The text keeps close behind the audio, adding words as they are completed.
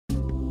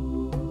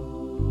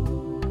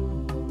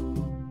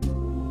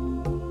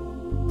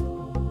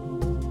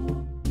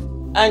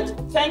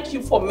And thank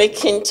you for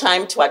making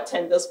time to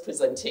attend this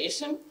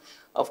presentation.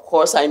 Of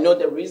course, I know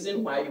the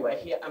reason why you are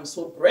here. I'm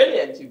so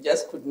brilliant. You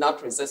just could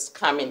not resist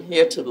coming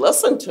here to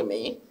listen to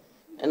me,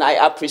 and I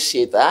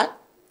appreciate that.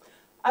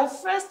 I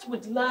first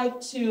would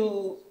like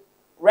to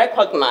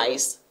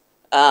recognize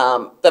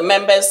the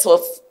members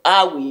of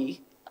AWI,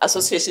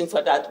 Association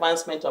for the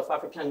Advancement of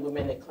African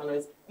Women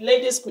Economists.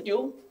 Ladies, could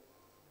you?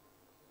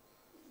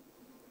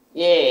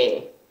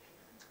 Yeah.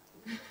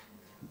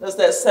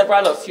 There's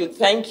several of you.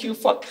 Thank you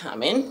for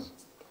coming.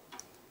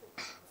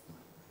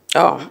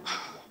 Oh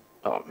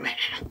man.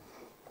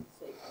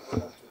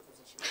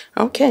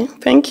 Okay,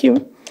 thank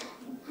you.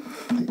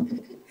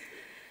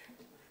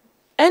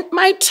 And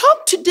my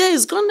talk today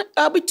is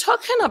I'll be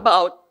talking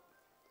about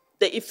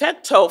the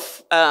effect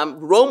of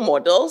role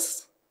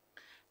models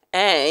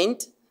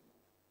and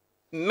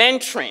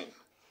mentoring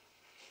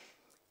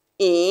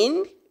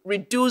in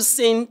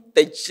reducing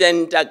the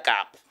gender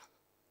gap.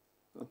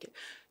 Okay.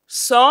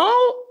 So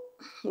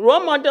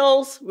role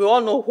models, we all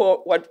know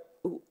what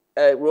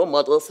role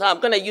models are.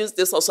 I'm going to use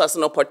this also as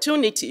an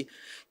opportunity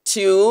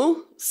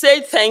to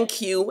say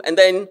thank you and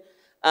then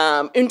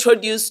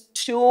introduce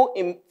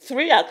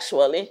three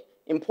actually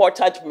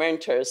important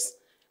mentors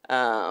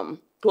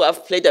who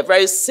have played a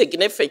very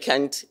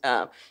significant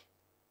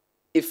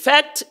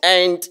effect,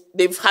 and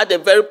they've had a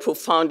very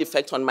profound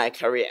effect on my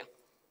career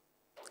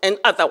and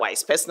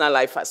otherwise personal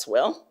life as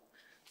well.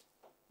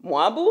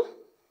 Moabu.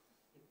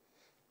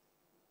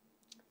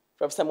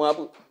 Professor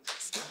Moabu.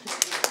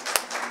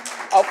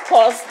 Of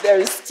course, there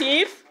is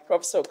Steve,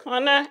 Professor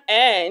O'Connor,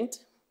 and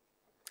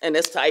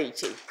Esther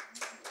Aite.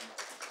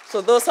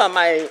 So those are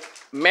my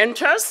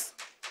mentors,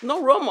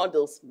 no role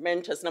models,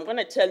 mentors. And I'm going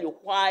to tell you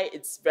why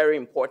it's very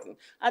important,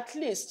 at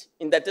least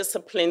in the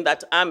discipline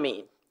that I'm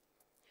in.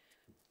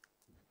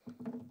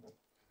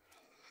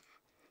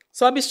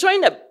 So I'll be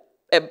showing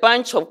a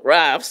bunch of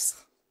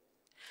graphs.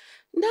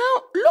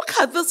 Now, look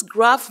at this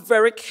graph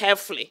very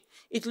carefully.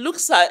 It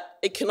looks at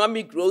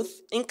economic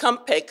growth,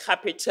 income per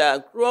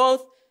capita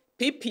growth,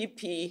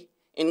 PPP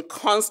in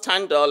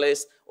constant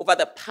dollars over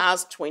the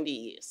past 20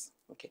 years.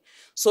 Okay.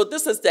 So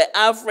this is the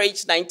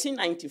average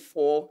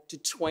 1994 to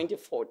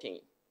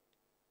 2014.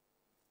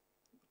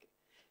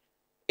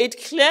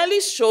 It clearly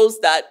shows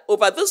that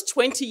over this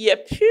 20-year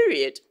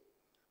period,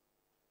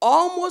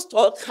 almost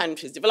all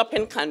countries,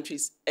 developing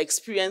countries,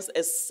 experience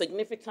a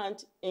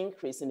significant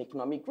increase in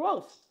economic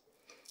growth.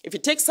 If you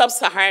take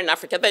sub-Saharan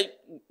Africa, the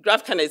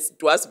graph kind of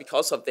dwarfs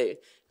because of the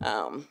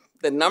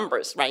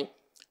numbers, right?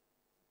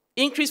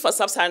 Increase for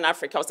sub-Saharan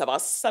Africa was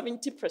about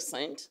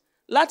 70%.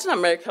 Latin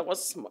America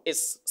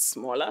is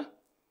smaller,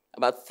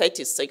 about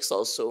 36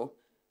 or so.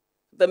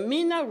 The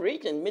MENA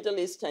region, Middle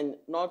East and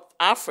North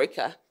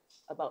Africa,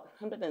 about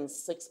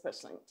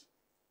 106%.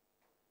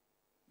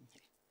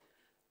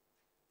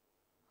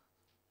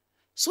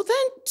 So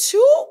then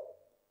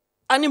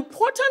an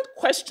important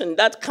question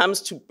that comes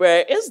to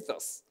bear is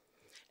this.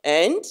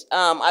 And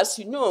as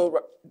you know,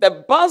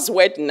 the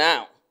buzzword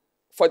now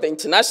for the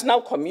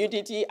international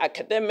community,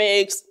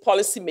 academics,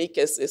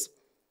 policymakers is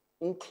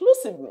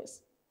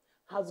inclusiveness.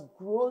 Has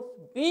growth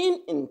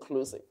been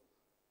inclusive?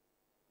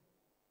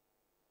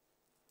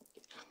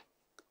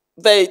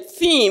 The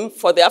theme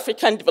for the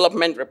African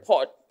Development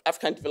Report,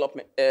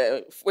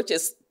 which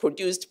is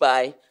produced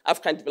by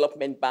African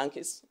Development Bank,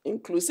 is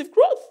inclusive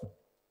growth.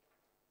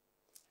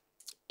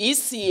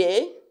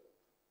 ECA,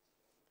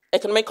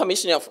 Economic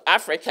Commission of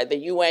Africa, the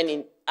UN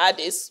in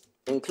Addis,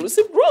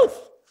 inclusive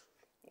growth.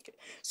 Okay.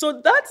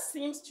 So that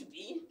seems to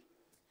be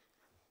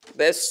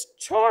the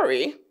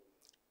story,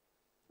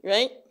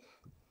 right?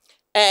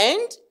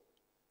 And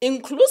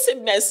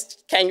inclusiveness,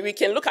 we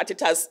can look at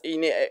it as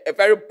in a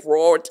very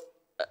broad,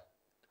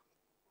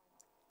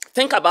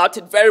 think about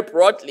it very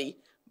broadly,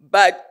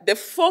 but the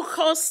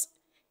focus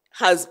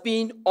has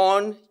been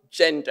on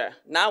gender.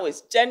 Now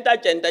it's gender,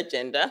 gender,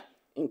 gender,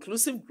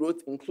 inclusive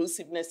growth,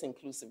 inclusiveness,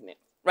 inclusiveness.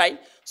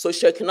 Right?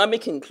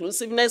 Socioeconomic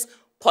inclusiveness,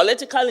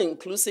 political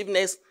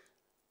inclusiveness,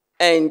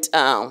 and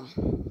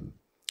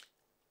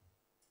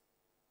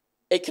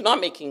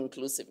economic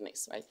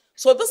inclusiveness, right?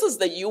 So this is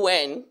the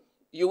UN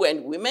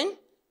Women,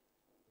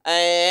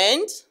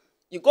 and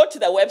you go to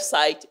the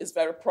website, it's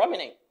very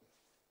prominent.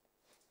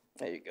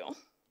 There you go.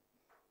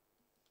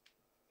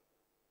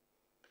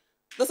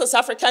 This is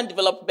African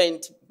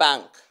Development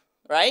Bank,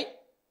 right?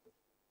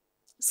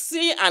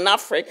 See an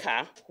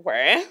Africa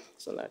where,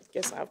 so I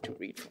guess I have to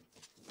read.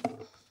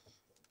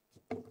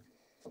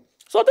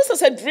 So this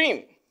is a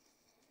dream.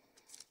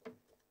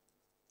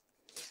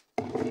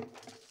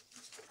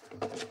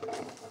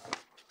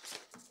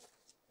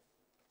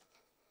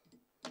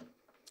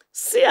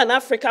 See an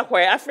Africa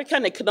where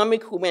African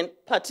economic women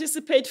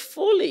participate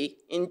fully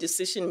in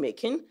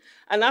decision-making,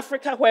 an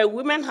Africa where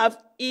women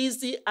have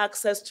easy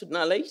access to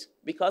knowledge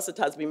because it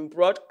has been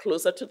brought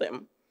closer to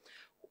them,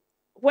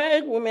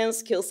 where women's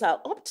skills are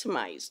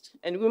optimized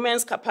and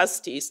women's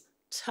capacities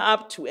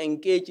tapped to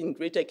engage in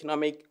greater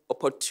economic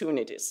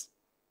opportunities.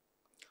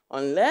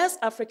 Unless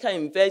Africa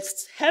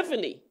invests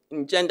heavily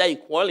in gender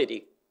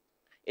equality,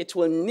 it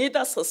will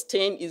neither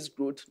sustain its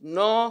growth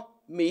nor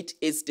meet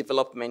its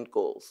development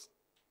goals.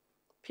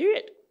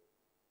 Period.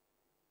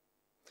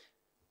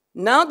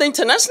 Now, the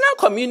international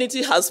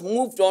community has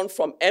moved on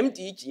from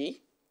MDG.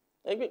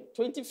 Maybe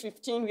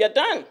 2015, we are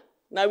done.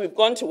 Now we've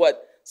gone to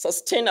what?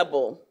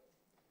 Sustainable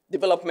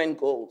development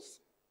goals.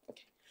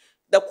 Okay.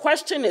 The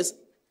question is,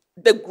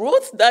 the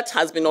growth that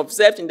has been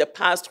observed in the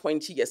past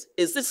 20 years,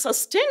 is it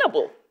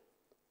sustainable?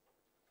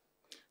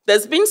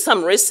 There's been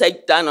some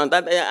research done on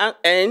that,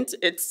 and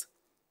it's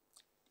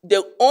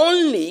the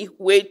only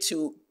way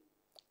to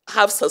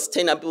have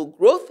sustainable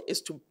growth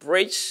is to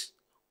bridge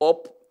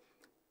up,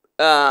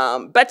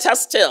 better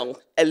still,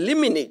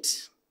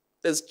 eliminate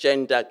this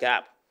gender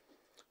gap.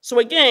 So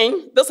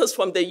again, this is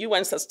from the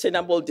UN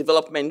Sustainable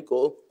Development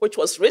Goal, which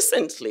was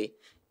recently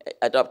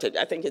adopted.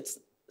 I think it's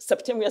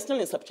September, we are still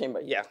in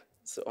September, yeah.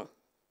 So,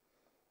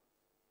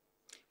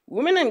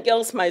 women and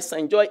girls must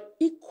enjoy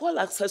equal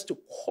access to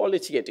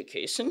quality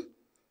education,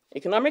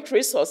 economic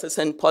resources,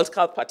 and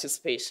political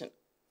participation.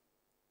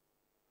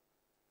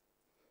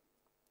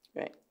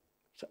 Right.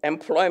 So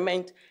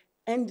employment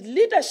and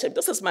leadership,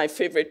 this is my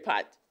favorite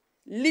part.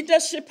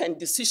 Leadership and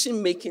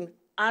decision-making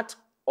at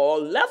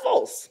all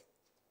levels.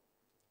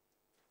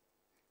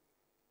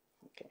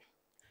 Okay.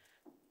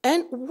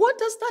 And what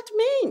does that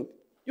mean?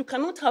 You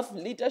cannot have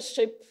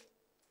leadership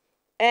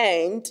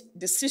and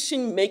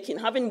decision-making,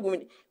 having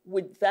women,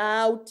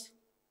 without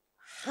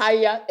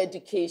higher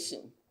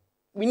education.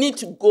 We need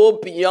to go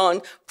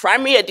beyond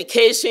primary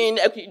education.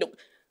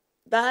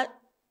 That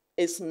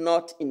is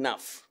not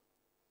enough.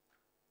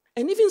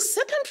 And even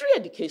secondary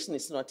education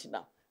is not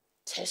enough.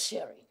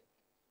 Tertiary.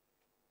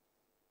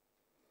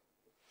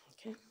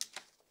 Okay.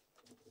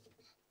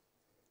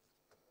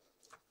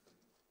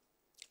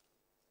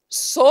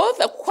 So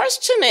the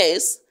question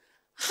is,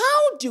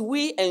 how do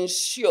we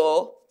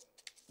ensure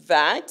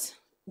that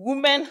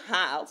women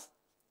have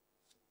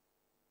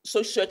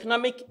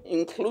socioeconomic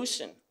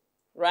inclusion,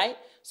 right?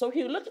 So if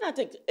you're looking at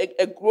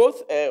a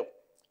growth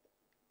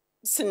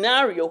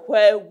scenario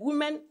where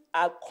women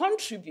are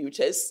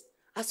contributors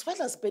as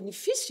well as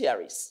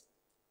beneficiaries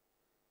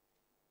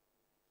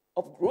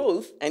of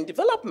growth and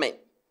development.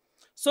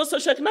 So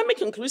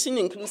socioeconomic inclusion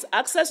includes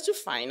access to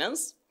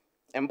finance,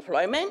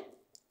 employment,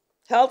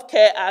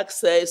 healthcare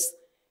access,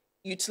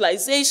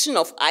 utilization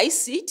of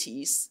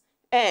ICTs,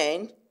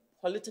 and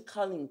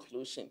political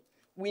inclusion.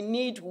 We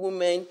need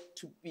women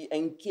to be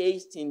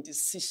engaged in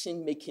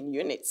decision-making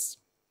units.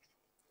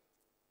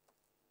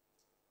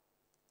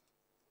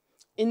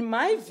 In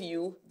my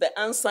view, the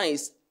answer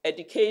is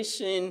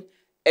education,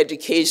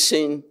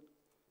 education,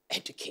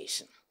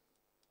 education.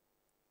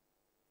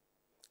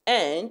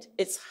 And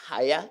it's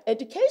higher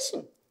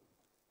education.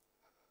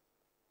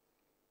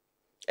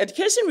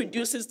 Education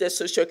reduces the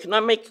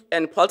socioeconomic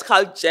and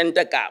political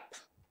gender gap,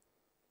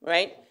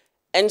 right?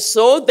 And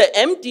so the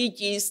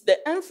MDGs, the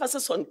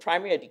emphasis on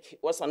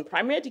was on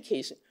primary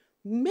education.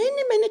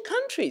 Many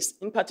countries,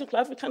 in particular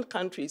African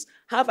countries,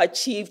 have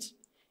achieved,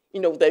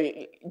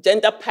 the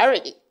gender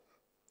parity.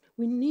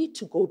 We need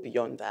to go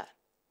beyond that.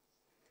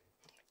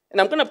 And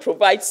I'm going to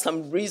provide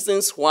some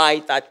reasons why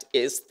that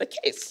is the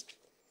case.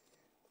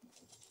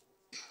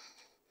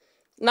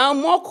 Now,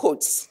 more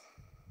quotes.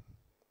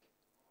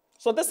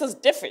 So this is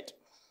different.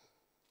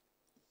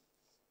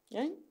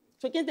 Okay?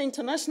 So again, the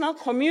international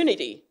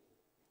community.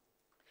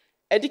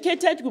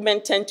 Educated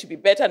women tend to be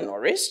better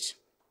nourished,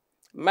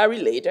 marry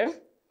later,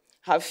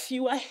 have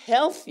fewer,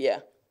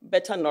 healthier,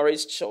 better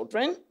nourished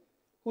children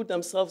who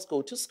themselves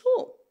go to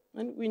school.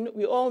 And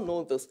we all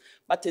know this,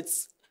 but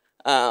it's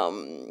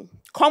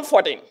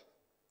comforting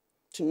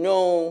to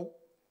know,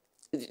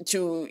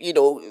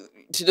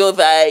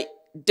 that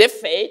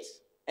DFID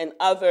and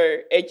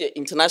other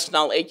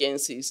international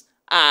agencies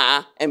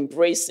are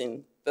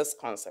embracing this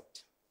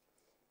concept.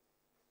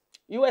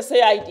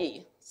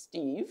 USAID,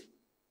 Steve.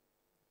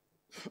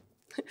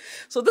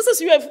 So this is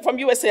from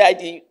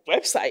USAID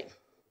website.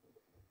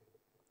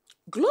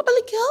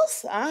 Globally,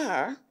 girls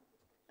are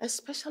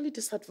especially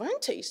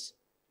disadvantaged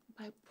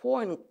by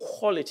poor and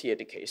quality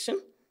education.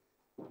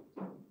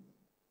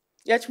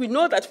 Yet we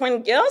know that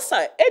when girls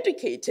are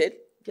educated,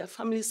 their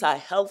families are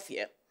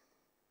healthier.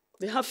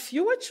 They have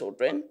fewer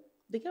children,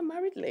 they get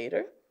married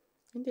later,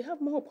 and they have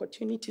more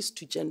opportunities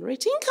to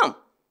generate income.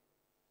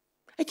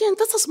 Again,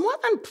 this is more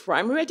than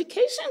primary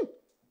education.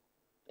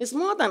 It's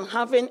more than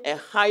having a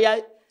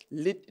higher,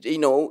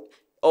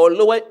 or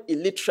lower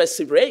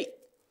illiteracy rate.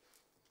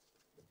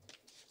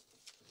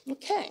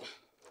 Okay,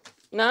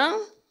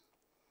 now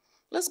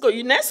let's go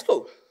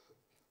UNESCO.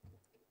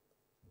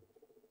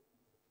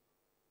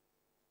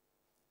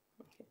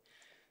 Okay.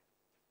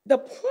 The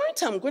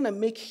point I'm going to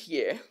make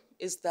here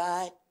is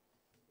that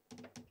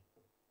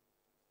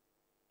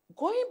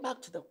going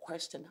back to the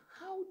question,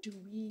 how do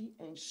we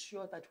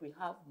ensure that we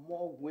have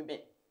more women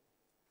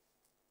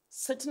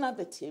sitting at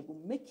the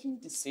table, making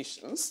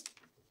decisions,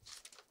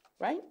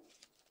 right?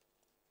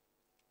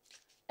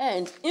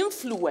 And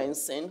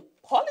influencing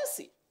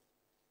policy.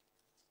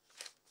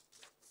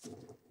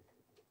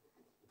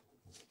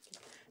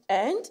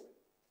 And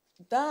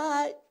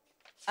that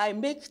I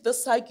make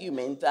this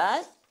argument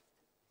that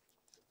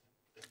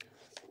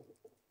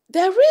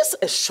there is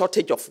a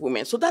shortage of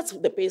women. So that's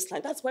the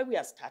baseline. That's where we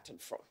are starting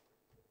from.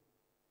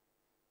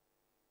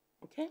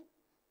 Okay?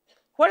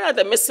 Where are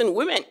the missing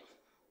women?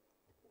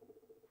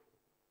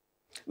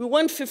 We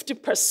want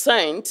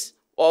 50%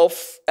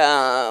 of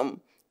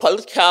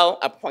political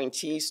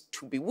appointees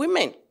to be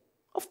women.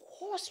 Of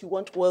course, you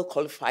want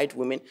well-qualified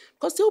women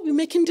because they'll be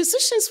making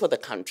decisions for the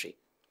country.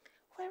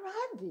 Where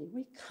are they?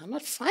 We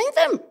cannot find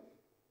them.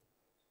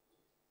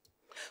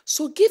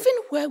 So given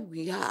where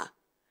we are,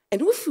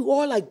 and if we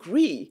all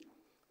agree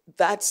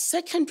that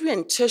secondary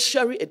and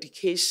tertiary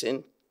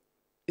education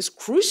is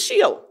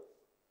crucial,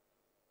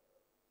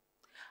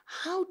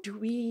 how do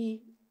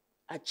we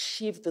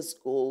achieve this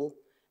goal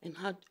and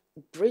how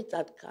to bridge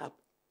that gap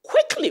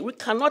quickly? We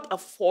cannot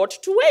afford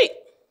to wait.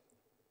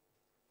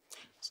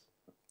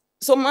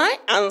 So my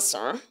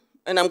answer,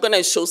 and I'm going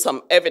to show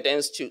some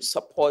evidence to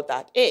support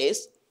that,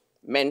 is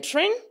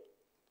mentoring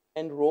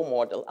and role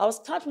model. I'll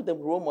start with the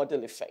role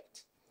model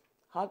effect.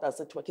 How does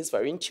it work? It's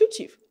very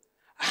intuitive.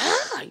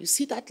 You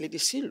see that lady,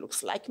 she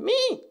looks like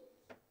me.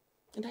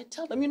 And I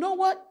tell them, you know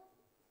what?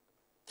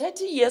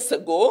 30 years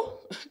ago,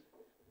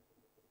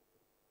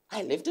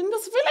 I lived in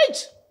this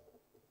village.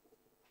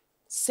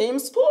 Same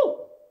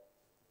school.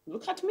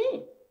 Look at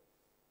me.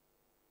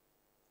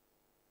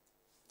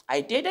 I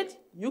did it,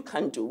 you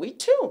can do it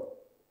too.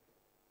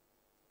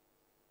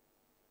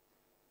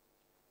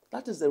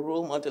 That is the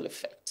role model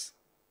effect.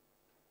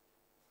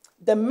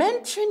 The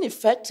mentoring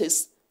effect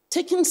is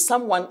taking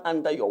someone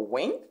under your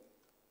wing,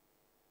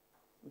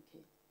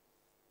 okay,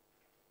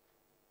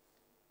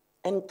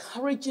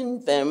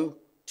 encouraging them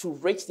to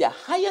reach their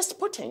highest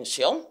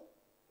potential,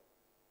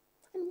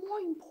 and more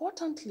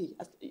importantly,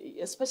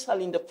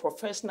 especially in the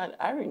professional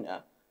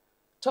arena,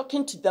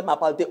 talking to them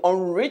about the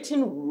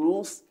unwritten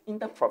rules in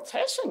the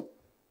profession.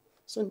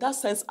 So in that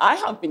sense, I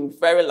have been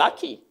very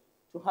lucky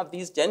to have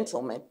these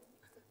gentlemen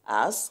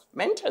as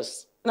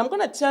mentors. And I'm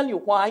going to tell you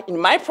why in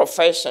my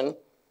profession,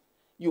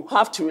 you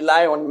have to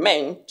rely on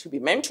men to be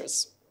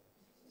mentors.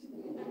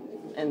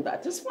 And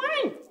that is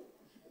fine.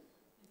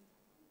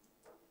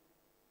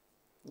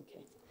 Okay.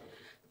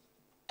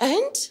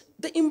 And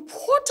the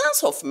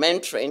importance of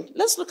mentoring,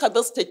 let's look at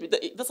this statement.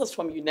 This is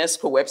from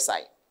UNESCO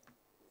website.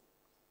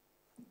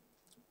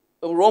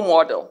 A role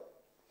model.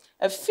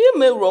 A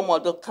female role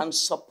model can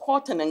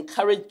support and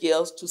encourage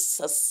girls to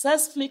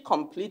successfully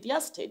complete their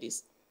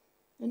studies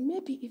and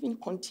maybe even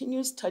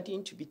continue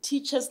studying to be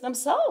teachers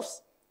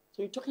themselves.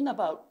 So you're talking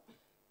about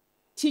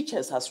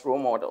teachers as role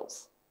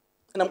models.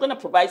 And I'm going to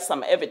provide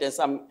some evidence.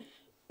 I'm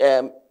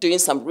doing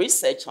some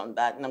research on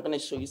that, and I'm going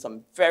to show you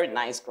some very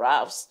nice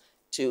graphs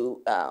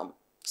to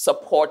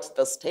support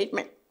the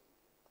statement.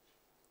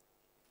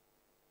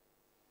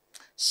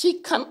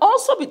 She can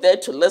also be there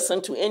to listen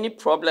to any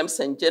problems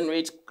and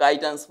generate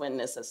guidance when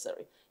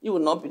necessary. You will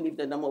not believe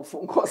the number of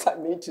phone calls I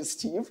made to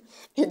Steve.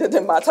 It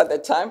didn't matter at the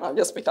time. I'll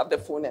just pick up the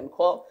phone and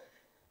call.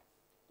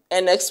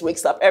 And next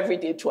wakes up every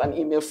day to an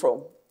email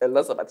from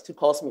Elizabeth. She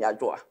calls me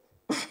Adjoa.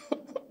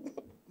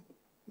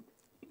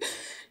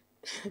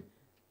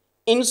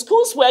 In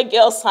schools where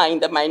girls are in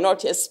the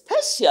minority,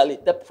 especially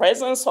the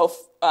presence of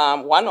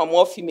one or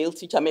more female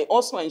teachers may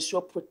also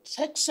ensure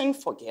protection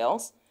for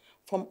girls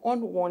from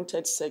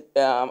unwanted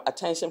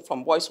attention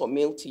from boys or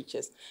male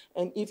teachers,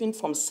 and even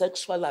from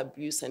sexual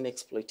abuse and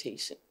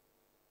exploitation.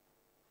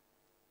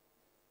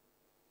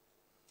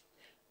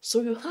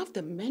 So you have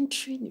the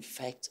mentoring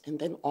effect and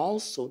then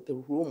also the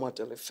role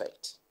model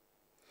effect.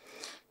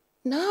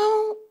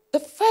 Now, the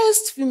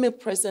first female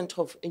president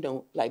of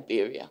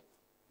Liberia,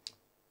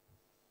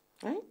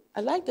 right?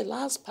 I like the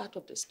last part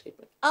of the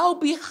statement. I'll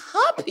be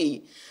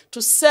happy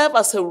to serve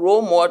as a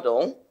role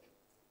model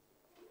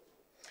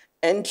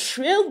and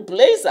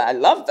trailblazer, I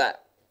love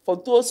that,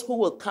 for those who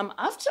will come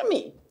after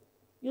me.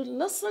 You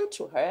listen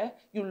to her,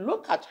 you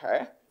look at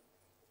her,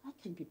 I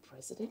can be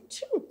president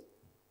too.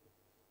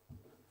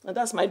 And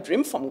that's my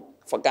dream for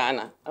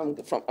Ghana. I'm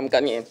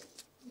Ghanaian.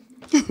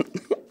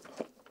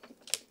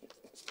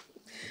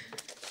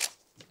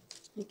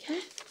 Okay.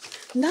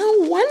 Now,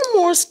 one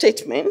more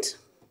statement.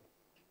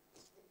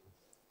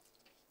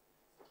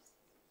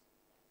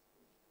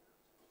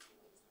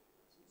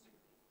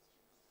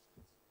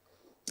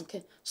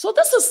 Okay, so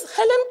this is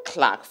Helen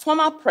Clark,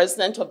 former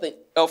president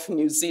of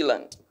New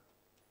Zealand.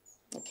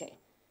 Okay.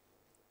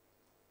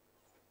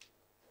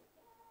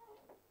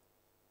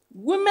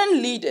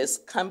 Women leaders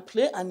can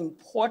play an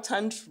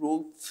important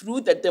role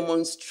through the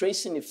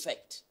demonstration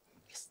effect.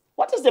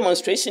 What is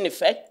demonstration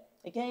effect?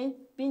 Again,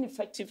 being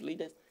effective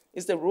leaders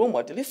is the role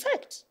model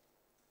effect.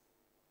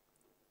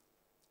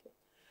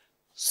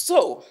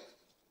 So,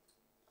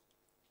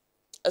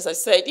 as I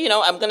said,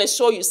 I'm going to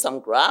show you some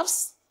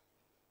graphs.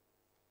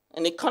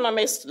 And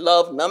economists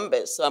love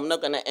numbers, so I'm not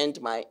going to end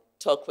my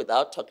talk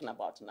without talking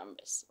about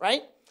numbers,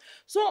 right?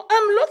 So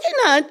I'm looking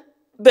at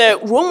the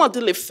role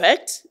model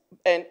effect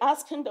and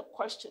asking the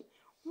question,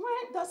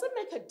 when does it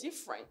make a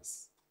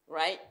difference,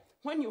 right,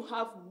 when you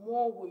have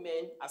more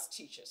women as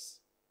teachers?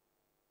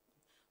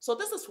 So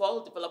this is for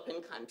all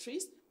developing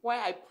countries, where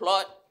I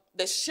plot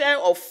the share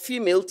of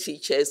female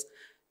teachers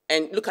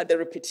and look at the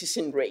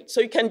repetition rate.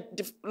 So you can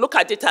look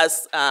at it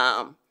as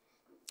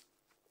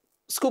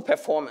school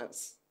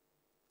performance,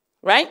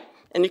 right?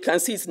 And you can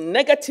see it's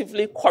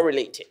negatively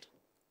correlated,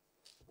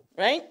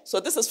 right? So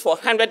this is for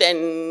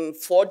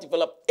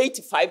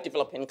 85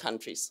 developing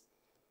countries,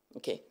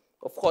 okay?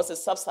 Of course,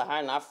 it's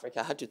sub-Saharan Africa.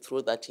 I had to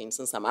throw that in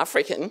since I'm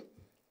African.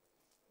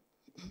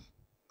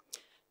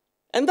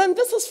 And then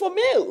this is for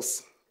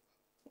males,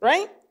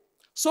 right?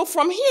 So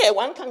from here,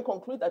 one can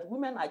conclude that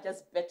women are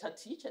just better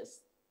teachers,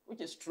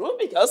 which is true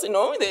because,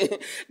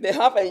 they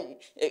have a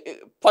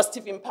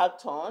positive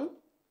impact on,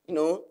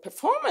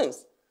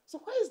 performance. So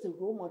where is the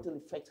role model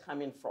effect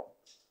coming from,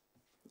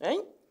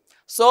 right?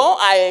 So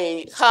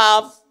I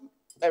have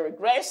a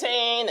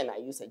regression, and I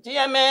use a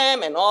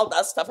GMM, and all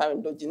that stuff,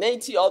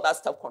 endogeneity, all that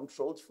stuff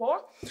controlled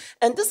for.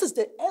 And this is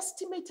the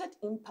estimated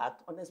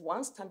impact on this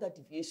one standard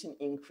deviation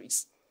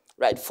increase,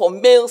 right, for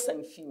males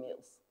and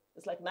females.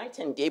 It's like night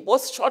and day,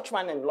 both short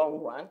run and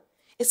long run.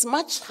 It's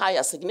much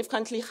higher,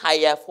 significantly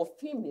higher for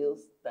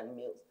females than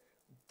males.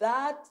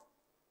 That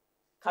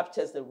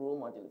captures the role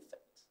model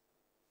effect.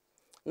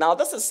 Now,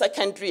 this is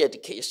secondary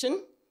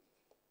education.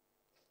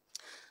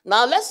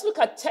 Now, let's look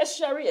at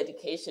tertiary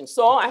education.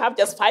 So I have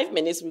just 5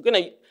 minutes. We're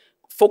going to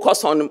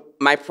focus on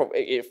my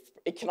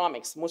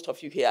economics. Most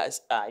of you here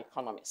are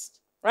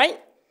economists, right?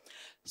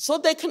 So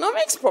the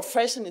economics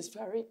profession is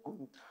very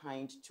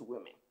unkind to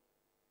women.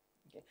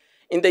 Okay.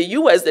 In the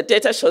US, the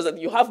data shows that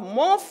you have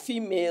more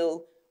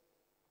female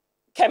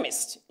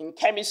chemists in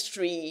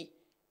chemistry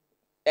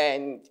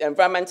and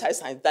environmental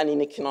science than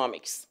in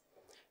economics.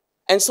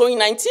 And so in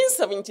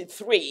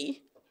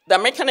 1973, the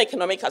American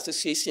Economic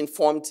Association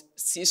formed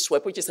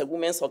CSWEP, which is a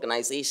women's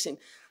organization.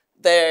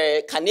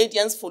 The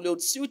Canadians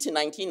followed suit in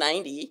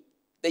 1990,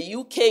 the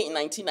UK in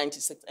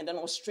 1996, and then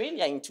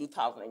Australia in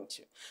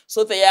 2002.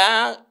 So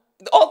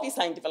all these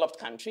are in developed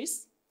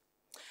countries.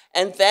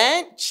 And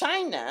then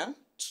China,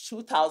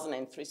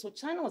 2003. So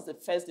China was the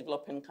first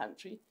developing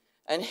country.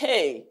 And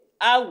hey,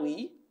 are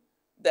we?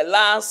 The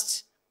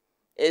last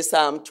is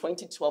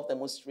 2012, the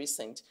most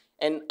recent.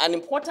 And an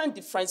important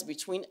difference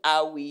between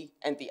AWI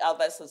and the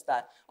others is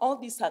that all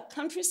these are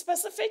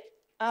country-specific.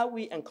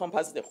 AWI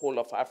encompasses the whole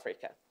of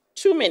Africa.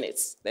 2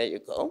 minutes. There you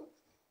go.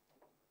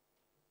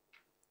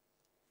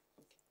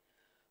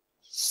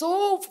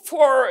 So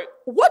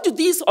what do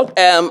these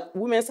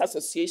women's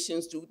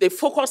associations do? They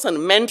focus on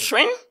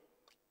mentoring.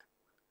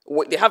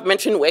 They have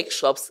mentoring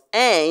workshops,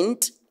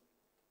 and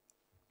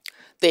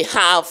they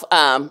have,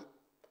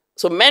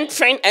 so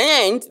mentoring,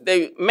 and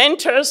the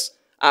mentors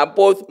are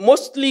both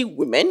mostly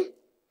women,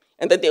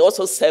 and then they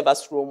also serve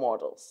as role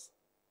models.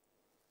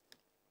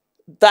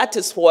 That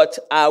is what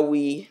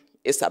AWI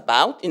is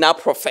about. In our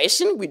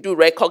profession, we do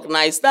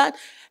recognize that.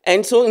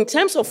 And so in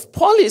terms of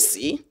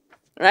policy,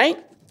 right,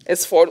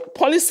 it's for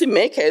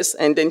policymakers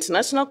and the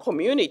international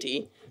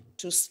community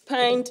to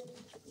spend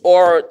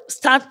or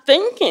start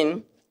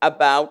thinking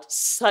about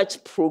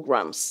such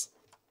programs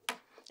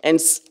and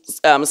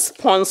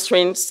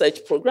sponsoring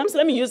such programs.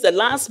 Let me use the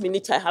last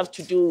minute I have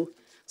to do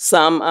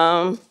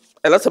a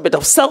little bit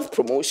of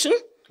self-promotion.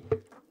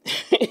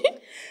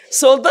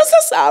 So this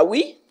is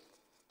AWI.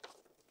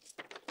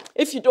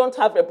 If you don't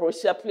have a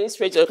brochure, please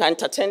raise your hand.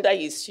 Tatenda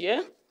is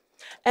here.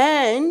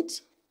 And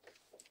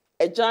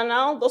a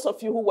journal. Those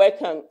of you who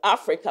work in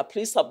Africa,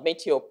 please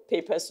submit your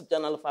papers to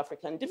Journal of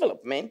African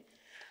Development.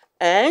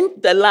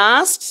 And the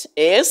last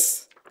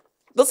is,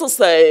 this is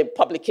a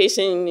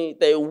publication,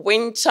 the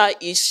winter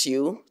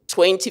issue,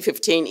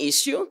 2015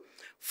 issue,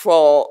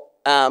 for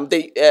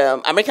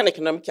the American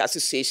Economic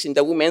Association,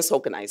 the women's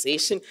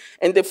organization,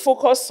 and the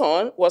focus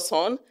was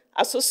on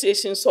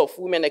associations of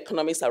women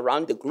economists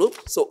around the globe.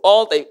 So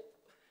all the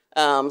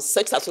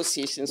 6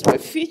 associations were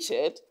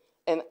featured,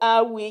 and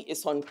AWI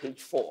is on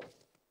page 4.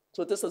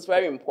 So this is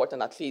very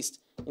important, at least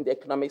in the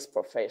economics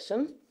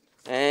profession.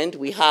 And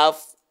we have,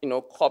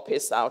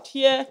 copies out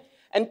here.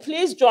 And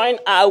please join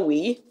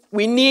AWI.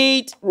 We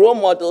need role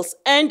models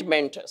and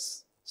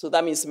mentors. So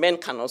that means men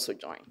can also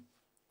join.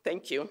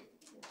 Thank you.